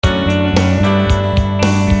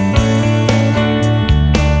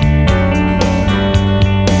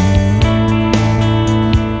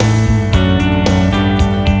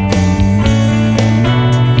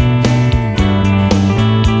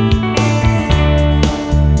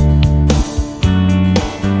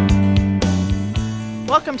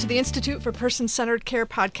Welcome to the Institute for Person-Centered Care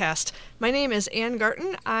podcast. My name is Ann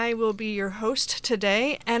Garten. I will be your host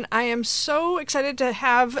today, and I am so excited to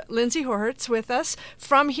have Lindsay Horhitz with us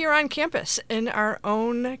from here on campus in our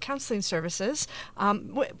own counseling services.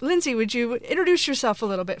 Lindsay, would you introduce yourself a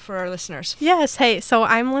little bit for our listeners? Yes. Hey, so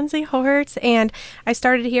I'm Lindsay Horhitz, and I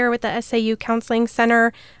started here with the SAU Counseling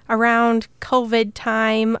Center around COVID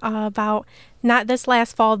time, about not this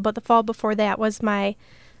last fall, but the fall before that was my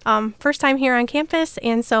first time here on campus,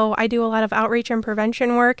 and so I do a lot of outreach and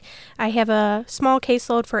prevention work. I have a small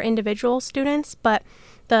caseload for individual students, but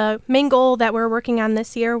the main goal that we're working on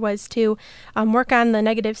this year was to work on the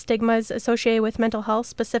negative stigmas associated with mental health,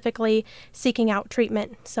 specifically seeking out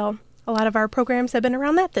treatment. So a lot of our programs have been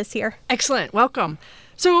around that this year. Excellent. Welcome.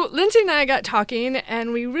 So Lindsay and I got talking,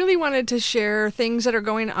 and we really wanted to share things that are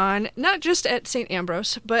going on, not just at St.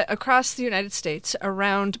 Ambrose, but across the United States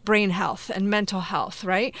around brain health and mental health,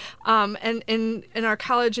 right? And in our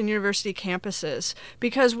college and university campuses.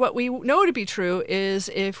 Because what we know to be true is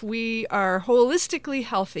if we are holistically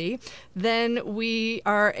healthy, then we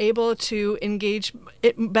are able to engage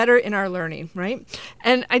it better in our learning, right?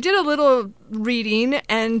 And I did a little reading,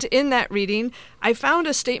 and in that reading, I found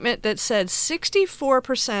a statement that said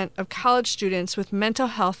 64% of college students with mental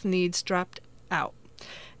health needs dropped out.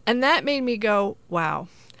 And that made me go, wow.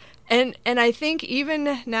 And I think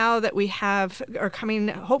even now that we are coming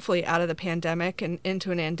hopefully out of the pandemic and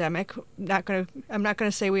into an endemic, I'm not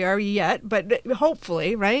going to say we are yet, but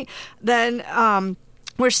hopefully, right? Then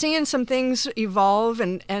we're seeing some things evolve,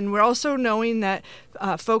 and we're also knowing that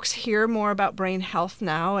folks hear more about brain health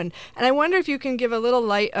now. And I wonder if you can give a little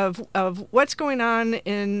light of what's going on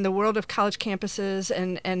in the world of college campuses,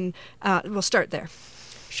 and we'll start there.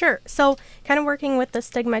 Sure. So kind of working with the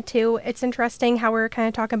stigma too, it's interesting how we're kind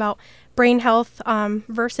of talking about brain health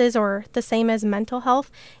versus or the same as mental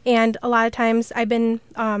health. And a lot of times I've been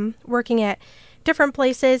working at different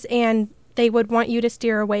places, and they would want you to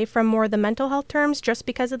steer away from more of the mental health terms just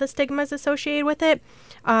because of the stigmas associated with it,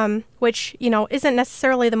 which, isn't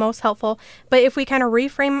necessarily the most helpful. But if we kind of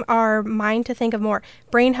reframe our mind to think of more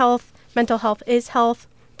brain health, mental health is health,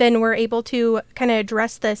 then we're able to kind of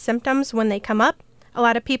address the symptoms when they come up. A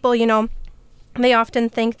lot of people, they often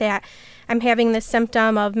think that I'm having this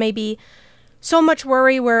symptom of maybe so much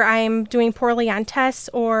worry where I'm doing poorly on tests,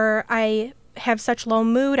 or I have such low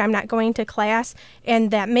mood, I'm not going to class,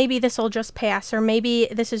 and that maybe this will just pass, or maybe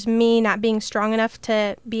this is me not being strong enough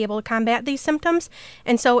to be able to combat these symptoms.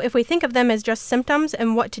 And so if we think of them as just symptoms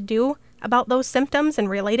and what to do about those symptoms and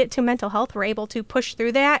relate it to mental health, we're able to push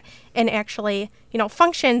through that and actually,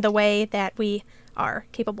 function the way that we are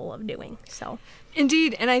capable of doing. So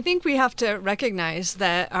indeed, and I think we have to recognize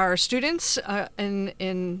that our students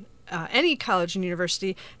in any college and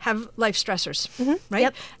university have life stressors, right?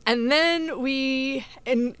 Yep. And then we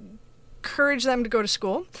encourage them to go to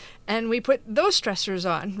school, and we put those stressors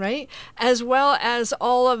on, right? As well as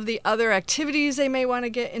all of the other activities they may want to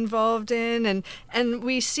get involved in. And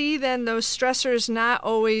we see then those stressors not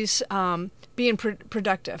always being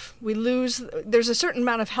productive. There's a certain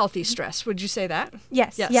amount of healthy stress. Would you say that?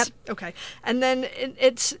 Yes. Yep. Okay. And then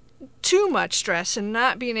it's too much stress and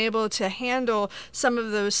not being able to handle some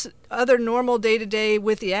of those other normal day-to-day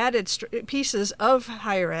with the added pieces of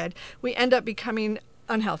higher ed, we end up becoming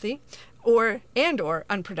unhealthy or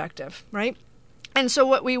unproductive, right? And so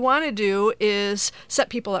what we want to do is set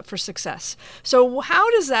people up for success. So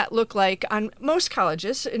how does that look like on most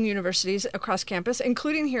colleges and universities across campus,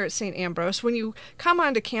 including here at St. Ambrose? When you come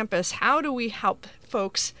onto campus, how do we help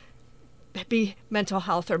folks be mental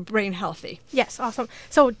health or brain healthy? Yes, awesome.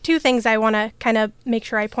 So two things I want to kind of make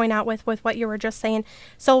sure I point out with what you were just saying.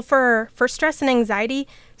 So for stress and anxiety,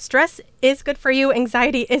 stress is good for you.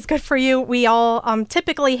 Anxiety is good for you. We all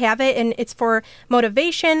typically have it, and it's for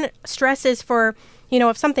motivation. Stress is for,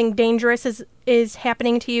 if something dangerous is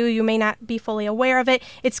happening to you, you may not be fully aware of it.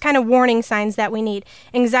 It's kind of warning signs that we need.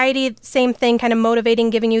 Anxiety, same thing, kind of motivating,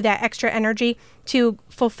 giving you that extra energy to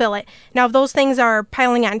fulfill it. Now, if those things are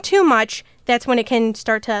piling on too much, that's when it can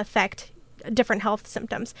start to affect different health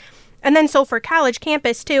symptoms. And then so for college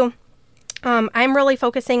campus too, I'm really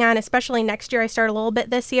focusing on, especially next year, I start a little bit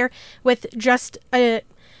this year, with just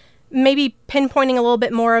maybe pinpointing a little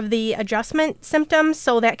bit more of the adjustment symptoms.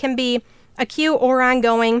 So that can be acute or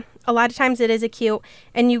ongoing. A lot of times it is acute,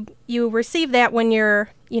 and you receive that when you're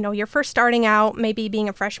first starting out, maybe being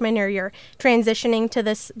a freshman, or you're transitioning to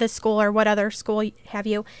this school or what other school have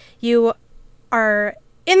you. You are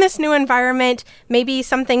in this new environment. Maybe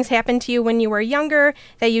some things happened to you when you were younger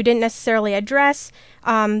that you didn't necessarily address,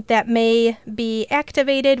 that may be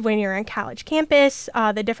activated when you're on college campus,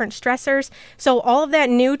 the different stressors. So all of that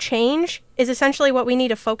new change is essentially what we need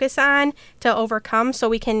to focus on to overcome so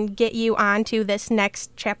we can get you on to this next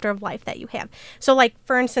chapter of life that you have. So like,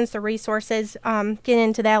 for instance, the resources, get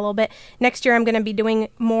into that a little bit. Next year, I'm going to be doing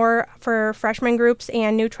more for freshman groups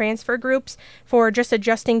and new transfer groups for just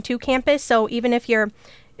adjusting to campus. So even if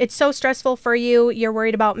it's so stressful for you, you're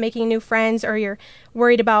worried about making new friends, or you're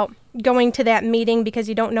worried about going to that meeting because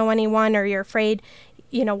you don't know anyone, or you're afraid,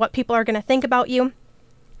 what people are going to think about you.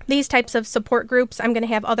 These types of support groups, I'm going to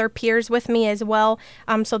have other peers with me as well,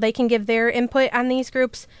 so they can give their input on these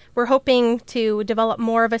groups. We're hoping to develop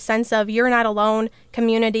more of a sense of you're not alone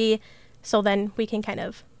community, so then we can kind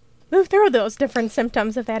of move through those different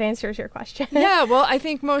symptoms, if that answers your question. Yeah, well, I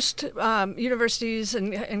think most universities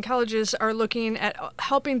and colleges are looking at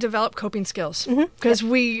helping develop coping skills, because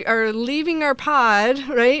we are leaving our pod,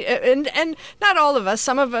 right? And not all of us,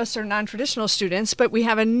 some of us are non-traditional students, but we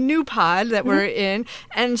have a new pod that we're in,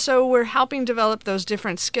 and so we're helping develop those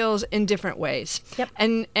different skills in different ways. Yep.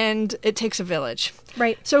 And it takes a village.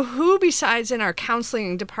 Right. So who besides in our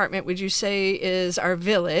counseling department would you say is our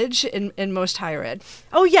village in most higher ed?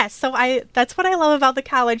 Oh, yes. So that's what I love about the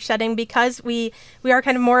college setting, because we are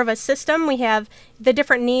kind of more of a system. We have the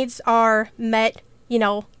different needs are met,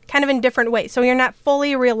 kind of in different ways. So you're not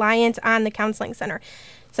fully reliant on the counseling center,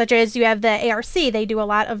 such as you have the ARC. They do a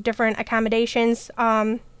lot of different accommodations.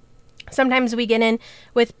 Sometimes we get in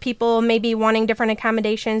with people maybe wanting different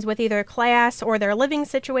accommodations with either class or their living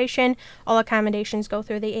situation. All accommodations go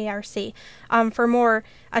through the ARC. For more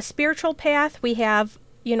a spiritual path, we have,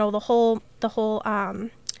 the whole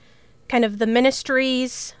kind of the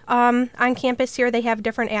ministries on campus here. They have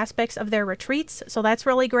different aspects of their retreats, so that's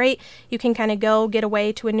really great. You can kind of go get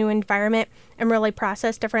away to a new environment and really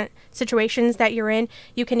process different situations that you're in.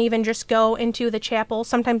 You can even just go into the chapel.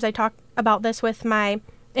 Sometimes I talk about this with my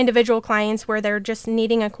individual clients where they're just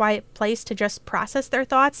needing a quiet place to just process their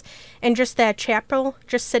thoughts, and just that chapel,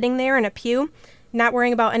 just sitting there in a pew, not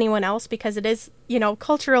worrying about anyone else, because it is,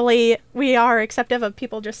 culturally we are acceptive of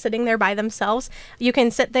people just sitting there by themselves. You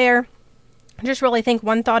can sit there, just really think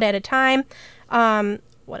one thought at a time.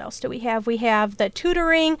 What else do we have? We have the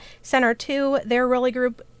tutoring center too. They're really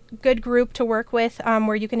good group to work with,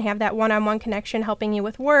 where you can have that one-on-one connection helping you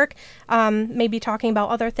with work, maybe talking about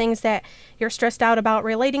other things that you're stressed out about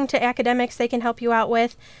relating to academics. They can help you out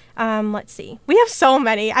with. Let's see. We have so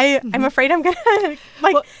many. I'm afraid I'm going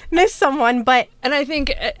to miss someone, but... And I think,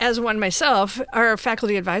 as one myself, our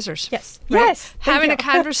faculty advisors. Yes. Right? Yes. Having a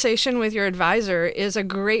conversation with your advisor is a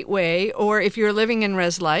great way, or if you're living in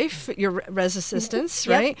Res Life, your Res Assistants,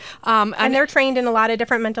 right? And they're trained in a lot of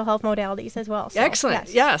different mental health modalities as well. So, excellent.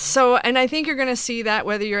 Yes. So, and I think you're going to see that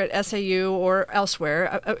whether you're at SAU or elsewhere.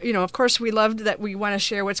 Of course, we loved that we want to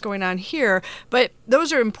share what's going on here, but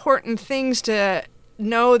those are important things to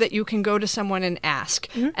know, that you can go to someone and ask,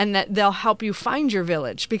 and that they'll help you find your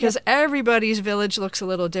village, because everybody's village looks a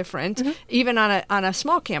little different, even on a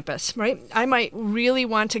small campus, right? I might really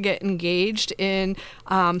want to get engaged in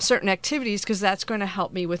certain activities because that's going to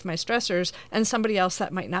help me with my stressors, and somebody else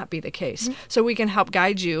that might not be the case. So we can help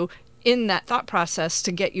guide you in that thought process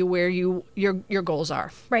to get you where your goals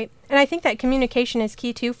are. Right. And I think that communication is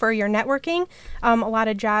key too for your networking. A lot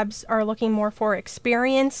of jobs are looking more for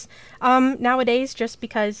experience nowadays, just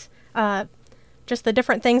because just the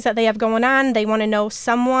different things that they have going on. They want to know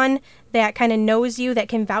someone that kind of knows you, that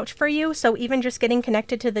can vouch for you. So even just getting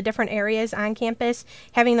connected to the different areas on campus,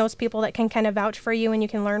 having those people that can kind of vouch for you and you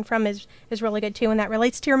can learn from is really good too. And that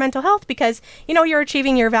relates to your mental health, because you're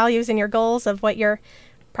achieving your values and your goals of what you're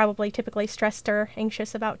probably typically stressed or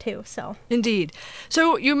anxious about too. So indeed.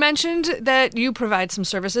 So you mentioned that you provide some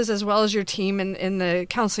services as well as your team in the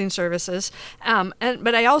counseling services.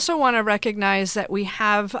 But I also want to recognize that we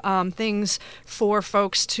have things for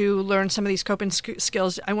folks to learn some of these coping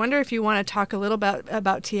skills. I wonder if you want to talk a little bit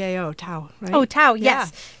about TAO, right? Oh, TAO, yes.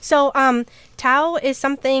 Yeah. So TAO is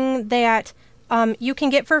something that you can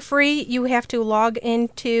get for free. You have to log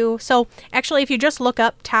into, so actually if you just look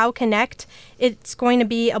up TAO Connect, it's going to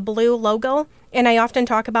be a blue logo. And I often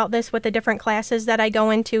talk about this with the different classes that I go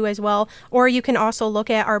into as well. Or you can also look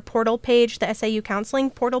at our portal page, the SAU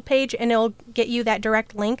Counseling portal page, and it'll get you that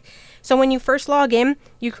direct link. So when you first log in,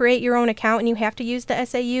 you create your own account and you have to use the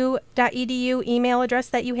sau.edu email address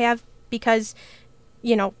that you have, because,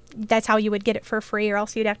 that's how you would get it for free, or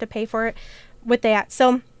else you'd have to pay for it with that.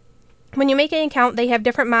 So when you make an account, they have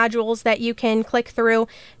different modules that you can click through.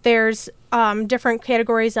 There's different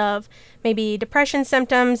categories of maybe depression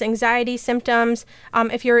symptoms, anxiety symptoms.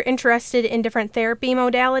 If you're interested in different therapy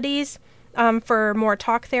modalities, for more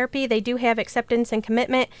talk therapy, they do have acceptance and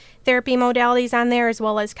commitment therapy modalities on there, as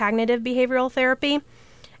well as cognitive behavioral therapy.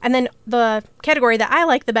 And then the category that I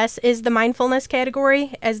like the best is the mindfulness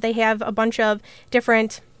category, as they have a bunch of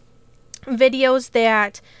different videos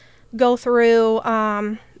that go through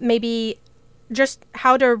maybe just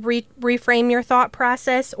how to reframe your thought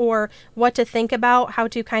process, or what to think about, how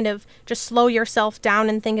to kind of just slow yourself down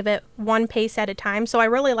and think of it one pace at a time. So I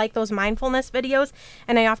really like those mindfulness videos,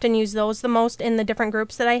 and I often use those the most in the different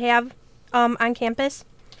groups that I have on campus.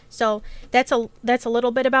 So that's a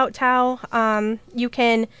little bit about Tao. You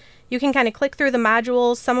can kind of click through the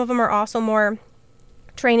modules. Some of them are also more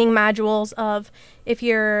training modules of if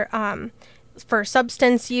you're for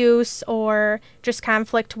substance use or just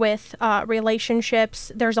conflict with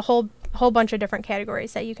relationships. There's a whole bunch of different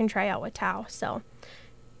categories that you can try out with Tao. So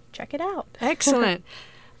check it out. Excellent.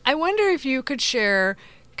 I wonder if you could share,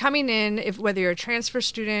 coming in, if whether you're a transfer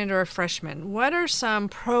student or a freshman, what are some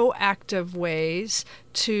proactive ways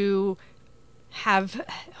to have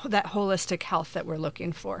that holistic health that we're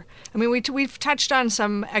looking for? I mean, we've touched on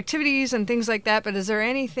some activities and things like that, but is there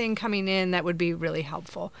anything coming in that would be really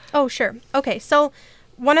helpful? Oh, sure. Okay, so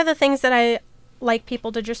one of the things that I like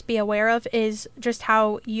people to just be aware of is just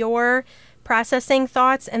how you're processing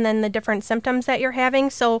thoughts and then the different symptoms that you're having.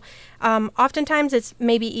 So oftentimes it's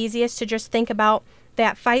maybe easiest to just think about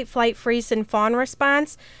that fight, flight, freeze, and fawn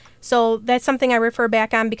response. So that's something I refer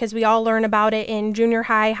back on because we all learn about it in junior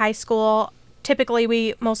high, high school. Typically,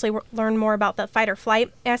 we mostly learn more about the fight or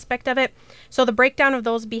flight aspect of it. So the breakdown of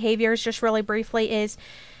those behaviors, just really briefly, is,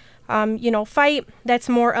 fight. That's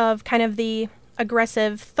more of kind of the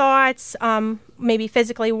aggressive thoughts, maybe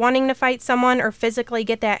physically wanting to fight someone or physically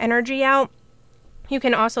get that energy out. You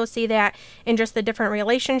can also see that in just the different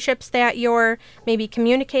relationships that you're maybe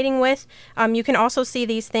communicating with. You can also see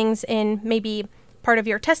these things in maybe part of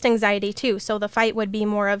your test anxiety too. So the fight would be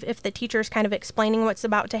more of if the teacher's kind of explaining what's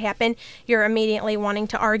about to happen, you're immediately wanting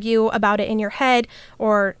to argue about it in your head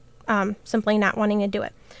or simply not wanting to do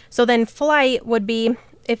it. So then flight would be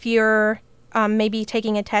if you're maybe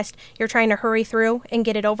taking a test, you're trying to hurry through and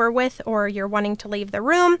get it over with, or you're wanting to leave the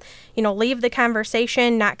room, leave the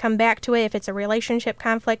conversation, not come back to it if it's a relationship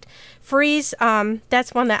conflict. Freeze,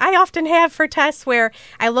 that's one that I often have for tests where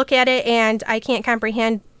I look at it and I can't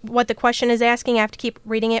comprehend what the question is asking. I have to keep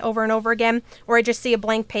reading it over and over again, or I just see a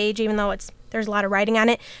blank page even though there's a lot of writing on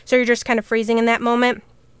it. So you're just kind of freezing in that moment.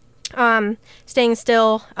 Staying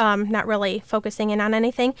still, not really focusing in on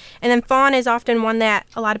anything. And then fawn is often one that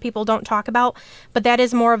a lot of people don't talk about, but that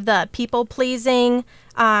is more of the people pleasing.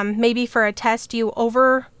 Maybe for a test you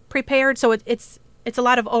over prepared, so it's a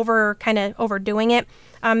lot of overdoing it.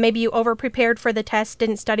 Maybe you over prepared for the test,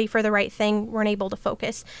 didn't study for the right thing, weren't able to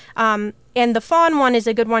focus. And the fawn one is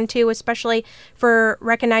a good one too, especially for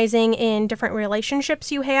recognizing in different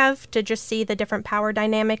relationships you have, to just see the different power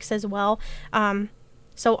dynamics as well.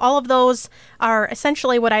 So all of those are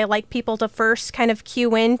essentially what I like people to first kind of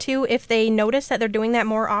cue into. If they notice that they're doing that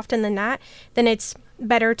more often than not, then it's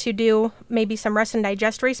better to do maybe some rest and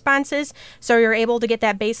digest responses, so you're able to get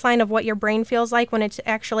that baseline of what your brain feels like when it's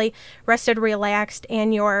actually rested, relaxed,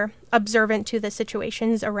 and you're observant to the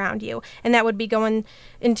situations around you. And that would be going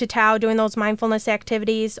into Tao, doing those mindfulness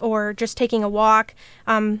activities, or just taking a walk,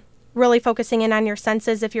 really focusing in on your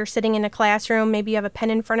senses. If you're sitting in a classroom, maybe you have a pen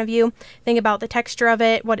in front of you, think about the texture of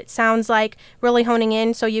it, what it sounds like, really honing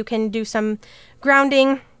in so you can do some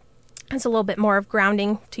grounding. It's a little bit more of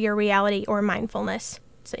grounding to your reality or mindfulness,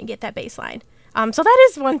 so you get that baseline. So that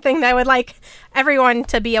is one thing that I would like everyone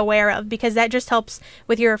to be aware of, because that just helps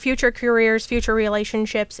with your future careers, future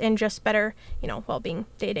relationships, and just better, well-being,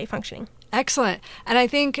 day-to-day functioning. Excellent. And I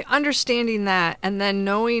think understanding that and then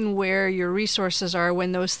knowing where your resources are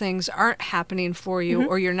when those things aren't happening for you,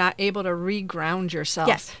 or you're not able to reground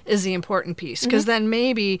yourself, is the important piece. Because then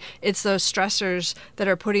maybe it's those stressors that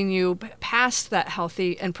are putting you past that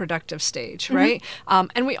healthy and productive stage, right?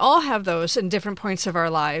 And we all have those in different points of our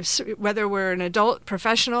lives, whether we're an adult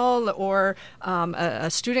professional or a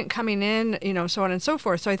student coming in, so on and so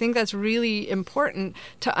forth. So I think that's really important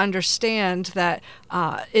to understand that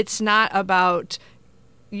it's not about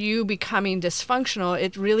you becoming dysfunctional.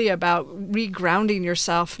 It's really about regrounding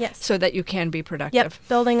yourself so that you can be productive. Yep,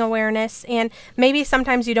 building awareness. And maybe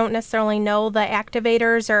sometimes you don't necessarily know the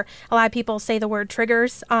activators, or a lot of people say the word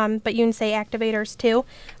triggers, but you can say activators too,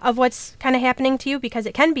 of what's kind of happening to you, because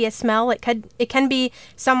it can be a smell. It can be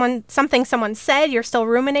something someone said you're still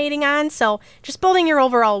ruminating on. So just building your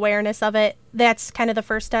overall awareness of it, that's kind of the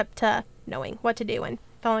first step to knowing what to do and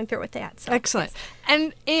following through with that. So, excellent.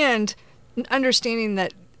 And understanding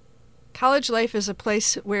that college life is a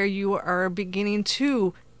place where you are beginning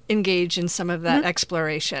to engage in some of that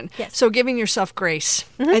exploration. Yes. So giving yourself grace,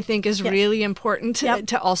 I think, is really important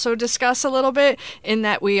to also discuss a little bit, in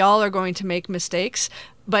that we all are going to make mistakes,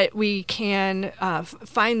 but we can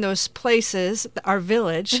find those places, our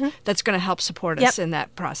village, that's going to help support us in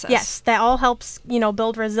that process. Yes, that all helps,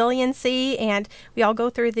 build resiliency, and we all go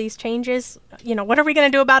through these changes. What are we going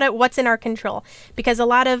to do about it? What's in our control? Because a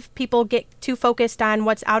lot of people get too focused on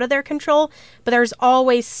what's out of their control, but there's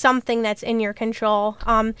always something that's in your control.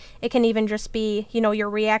 It can even just be, your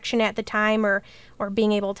reaction at the time, or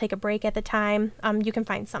being able to take a break at the time. You can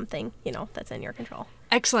find something, that's in your control.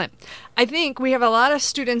 Excellent. I think we have a lot of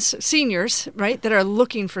students, seniors, right, that are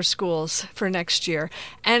looking for schools for next year.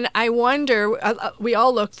 And I wonder, we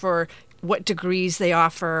all look for what degrees they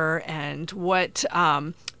offer and what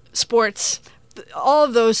sports, all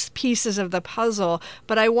of those pieces of the puzzle.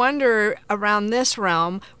 But I wonder, around this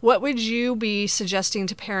realm, what would you be suggesting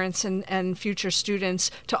to parents and future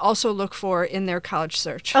students to also look for in their college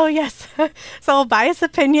search? Oh, yes. So, biased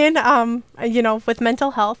opinion, with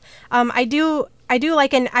mental health. I do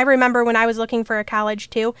like, and I remember when I was looking for a college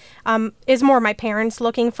too, is more my parents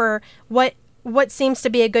looking for what seems to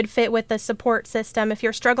be a good fit with the support system. If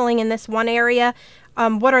you're struggling in this one area,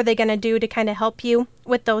 what are they going to do to kind of help you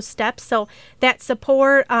with those steps? So that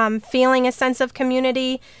support, feeling a sense of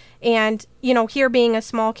community, and, here being a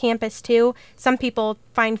small campus too, some people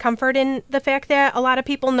find comfort in the fact that a lot of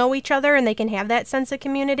people know each other and they can have that sense of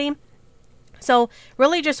community. So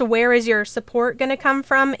really just where is your support going to come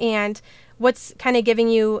from, and what's kind of giving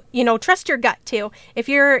you, trust your gut too. If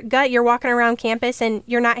your gut, you're walking around campus and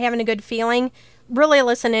you're not having a good feeling, really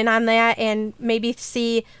listen in on that and maybe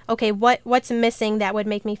see, okay, what's missing that would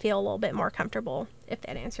make me feel a little bit more comfortable, if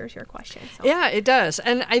that answers your question. So. Yeah, it does.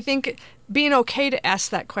 And I think being okay to ask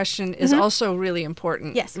that question is also really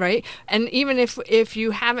important. Yes. Right? And even if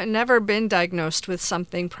you haven't never been diagnosed with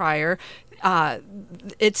something prior,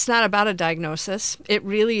 it's not about a diagnosis. It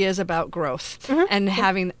really is about growth and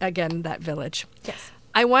having, again, that village. Yes.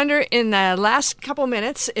 I wonder, in the last couple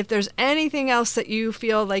minutes, if there's anything else that you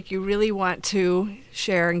feel like you really want to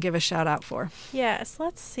share and give a shout out for. Yes,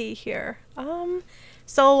 let's see here.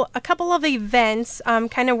 So a couple of events,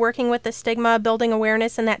 kind of working with the stigma, building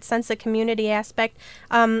awareness and that sense of community aspect.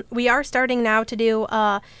 We are starting now to do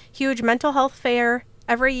a huge mental health fair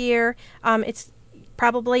every year. It's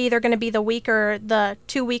probably either going to be the week or the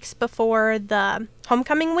 2 weeks before the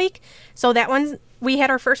homecoming week. So that one, we had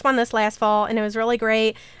our first one this last fall, and it was really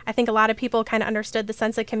great. I think a lot of people kind of understood the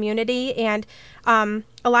sense of community, and a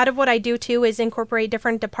lot of what I do too is incorporate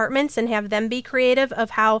different departments and have them be creative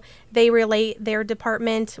of how they relate their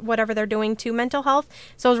department, whatever they're doing, to mental health.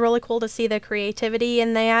 So it was really cool to see the creativity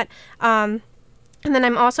in that. And then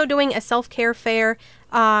I'm also doing a self-care fair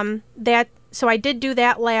So I did do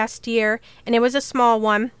that last year, and it was a small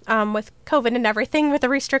one with COVID and everything, with the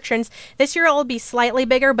restrictions. This year it will be slightly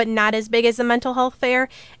bigger, but not as big as the mental health fair.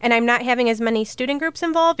 And I'm not having as many student groups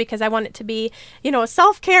involved because I want it to be, a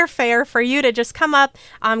self-care fair for you to just come up,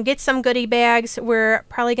 get some goodie bags. We're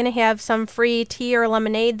probably going to have some free tea or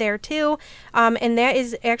lemonade there too. And that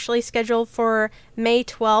is actually scheduled for May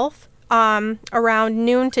 12th. Around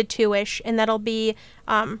noon to 2-ish, and that'll be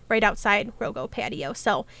right outside Rogo Patio.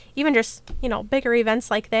 So even just, bigger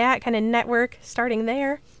events like that, kind of network starting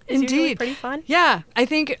there is usually pretty fun. Yeah, I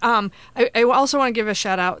think I also want to give a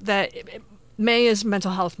shout out that May is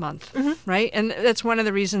Mental Health Month, right? And that's one of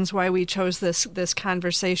the reasons why we chose this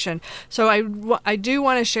conversation. So I do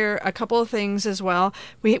want to share a couple of things as well.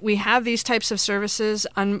 We have these types of services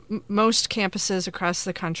on most campuses across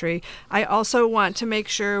the country. I also want to make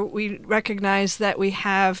sure we recognize that we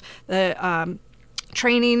have the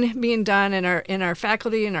training being done in our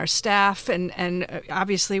faculty and our staff, and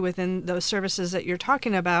obviously within those services that you're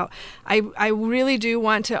talking about. I really do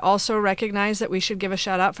want to also recognize that we should give a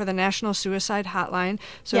shout out for the National Suicide Hotline.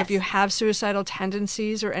 So Yes. if you have suicidal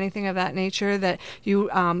tendencies or anything of that nature, that you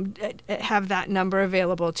have that number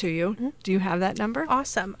available to you. Do you have that number?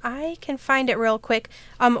 Awesome. I can find it real quick.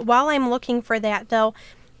 While I'm looking for that, though,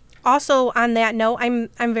 also on that note,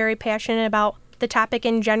 I'm very passionate about the topic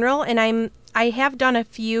in general, and I have done a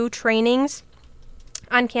few trainings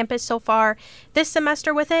on campus so far this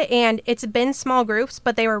semester with it, and it's been small groups,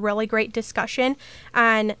 but they were really great discussion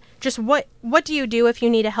on just what do you do if you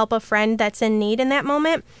need to help a friend that's in need in that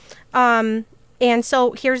moment. And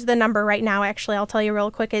so here's the number right now, actually, I'll tell you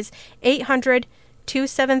real quick, is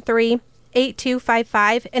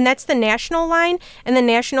 800-273-8255, and that's the national line, and the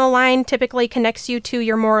national line typically connects you to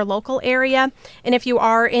your more local area. And if you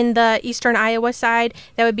are in the Eastern Iowa side,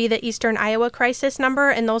 that would be the Eastern Iowa Crisis number,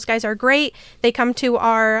 and those guys are great. They come to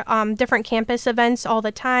our different campus events all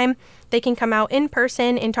the time. They can come out in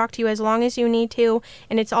person and talk to you as long as you need to,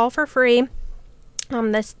 and it's all for free.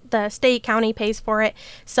 The state, county pays for it.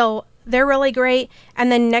 So they're really great.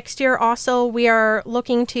 And then next year also, we are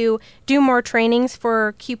looking to do more trainings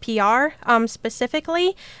for QPR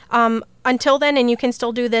specifically. Until then, and you can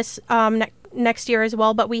still do this next year as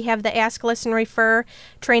well, but we have the Ask, Listen, Refer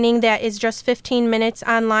training that is just 15 minutes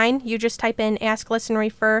online. You just type in Ask, Listen,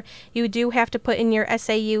 Refer. You do have to put in your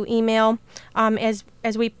SAU email as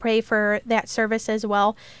we pay for that service as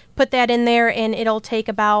well. Put that in there, and it'll take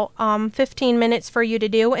about 15 minutes for you to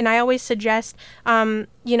do. And I always suggest,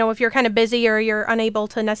 if you're kind of busy or you're unable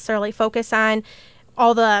to necessarily focus on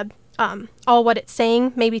all what it's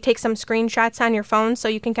saying, maybe take some screenshots on your phone so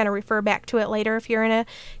you can kind of refer back to it later if you're in a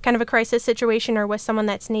kind of a crisis situation or with someone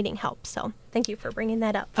that's needing help. So thank you for bringing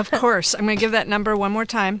that up. Of course. I'm going to give that number one more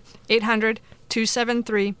time,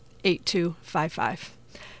 800-273-8255.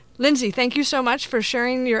 Lindsay, thank you so much for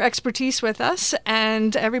sharing your expertise with us,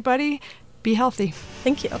 and everybody, be healthy.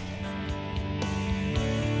 Thank you.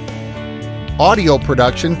 Audio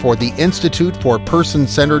production for the Institute for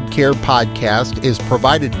Person-Centered Care podcast is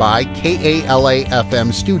provided by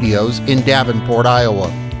KALA-FM Studios in Davenport,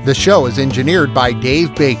 Iowa. The show is engineered by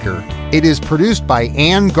Dave Baker. It is produced by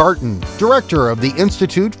Ann Garton, Director of the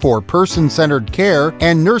Institute for Person-Centered Care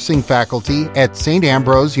and Nursing Faculty at St.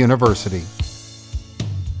 Ambrose University.